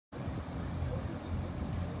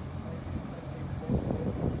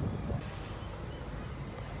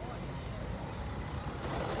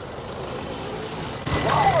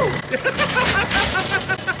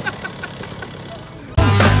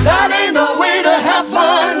That ain't no way to have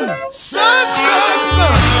fun. Son, son,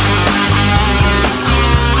 son.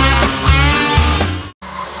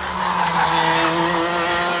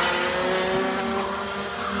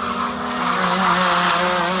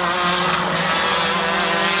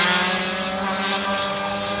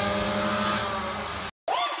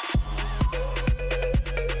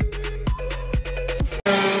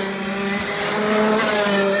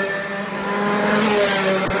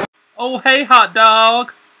 Oh hey hot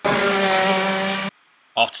dog!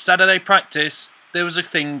 After Saturday practice, there was a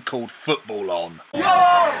thing called football on.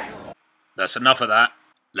 Yes! That's enough of that.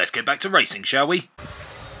 Let's get back to racing, shall we?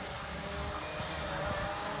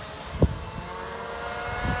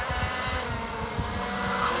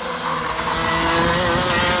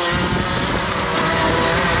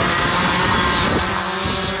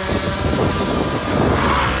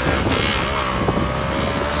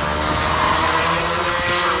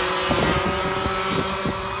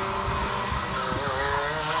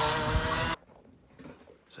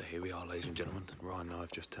 So here we are, ladies and gentlemen. Ryan and I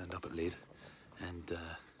have just turned up at Lid, and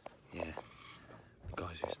yeah, the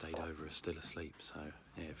guys who stayed over are still asleep, so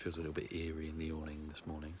yeah, it feels a little bit eerie in the awning this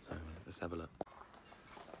morning, so let's have a look.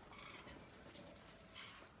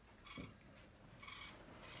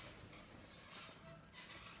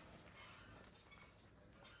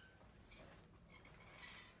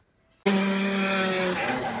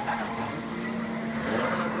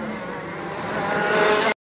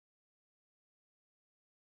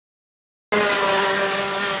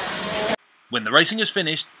 When the racing is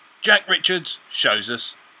finished, Jack Richards shows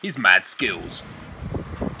us his mad skills.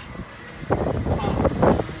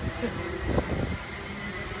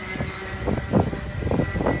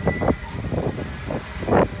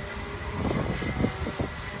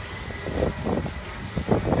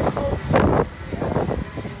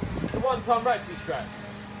 The one-time racing scratch.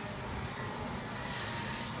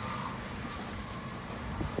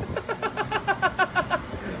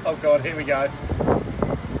 Oh god, here we go.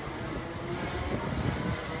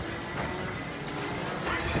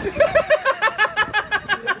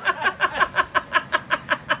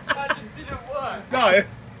 That just didn't work. No.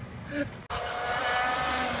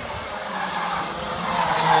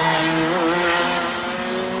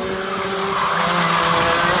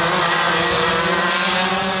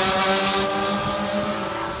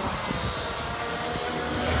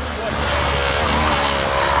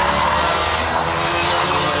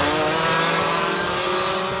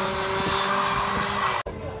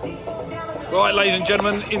 Right, ladies and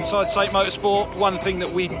gentlemen, inside SAIT Motorsport, one thing that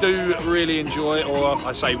we do really enjoy, or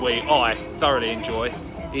I say we, I thoroughly enjoy,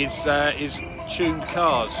 is tuned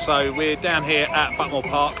cars. So we're down here at Buckmore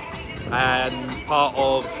Park, and part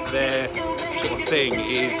of their sort of thing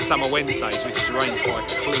is Summer Wednesdays, which is arranged by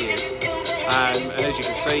Clears. And as you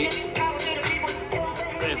can see,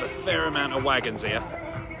 there's a fair amount of wagons here,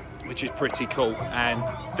 which is pretty cool. And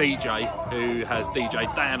DJ, who has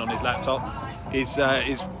DJ Dan on his laptop, is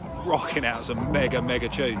rocking out some mega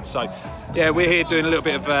tunes. So yeah, we're here doing a little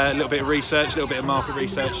bit of research, a little bit of market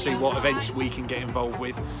research, see what events we can get involved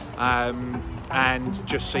with, and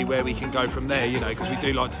just see where we can go from there, you know, because we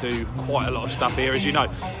do like to do quite a lot of stuff here, as you know.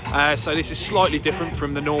 So this is slightly different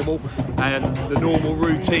from the normal and the normal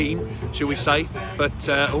routine, shall we say, but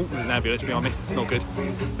oh, there's an ambulance behind me, it's not good.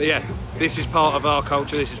 But yeah, this is part of our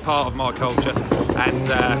culture, this is part of my culture, and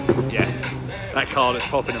yeah, that car that's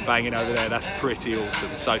popping and banging over there, that's pretty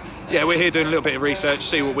awesome. So yeah, we're here doing a little bit of research,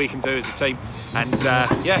 see what we can do as a team, and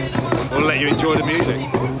yeah, we'll let you enjoy the music.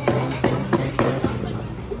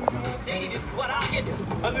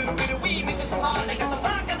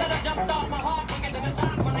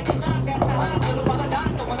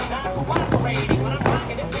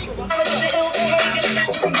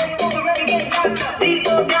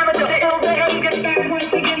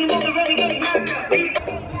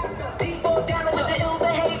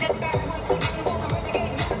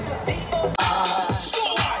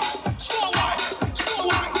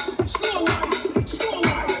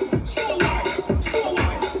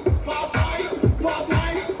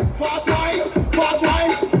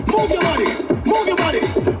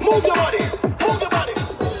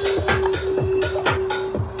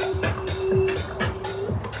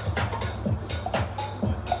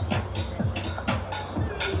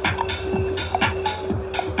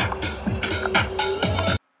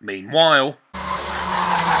 Meanwhile,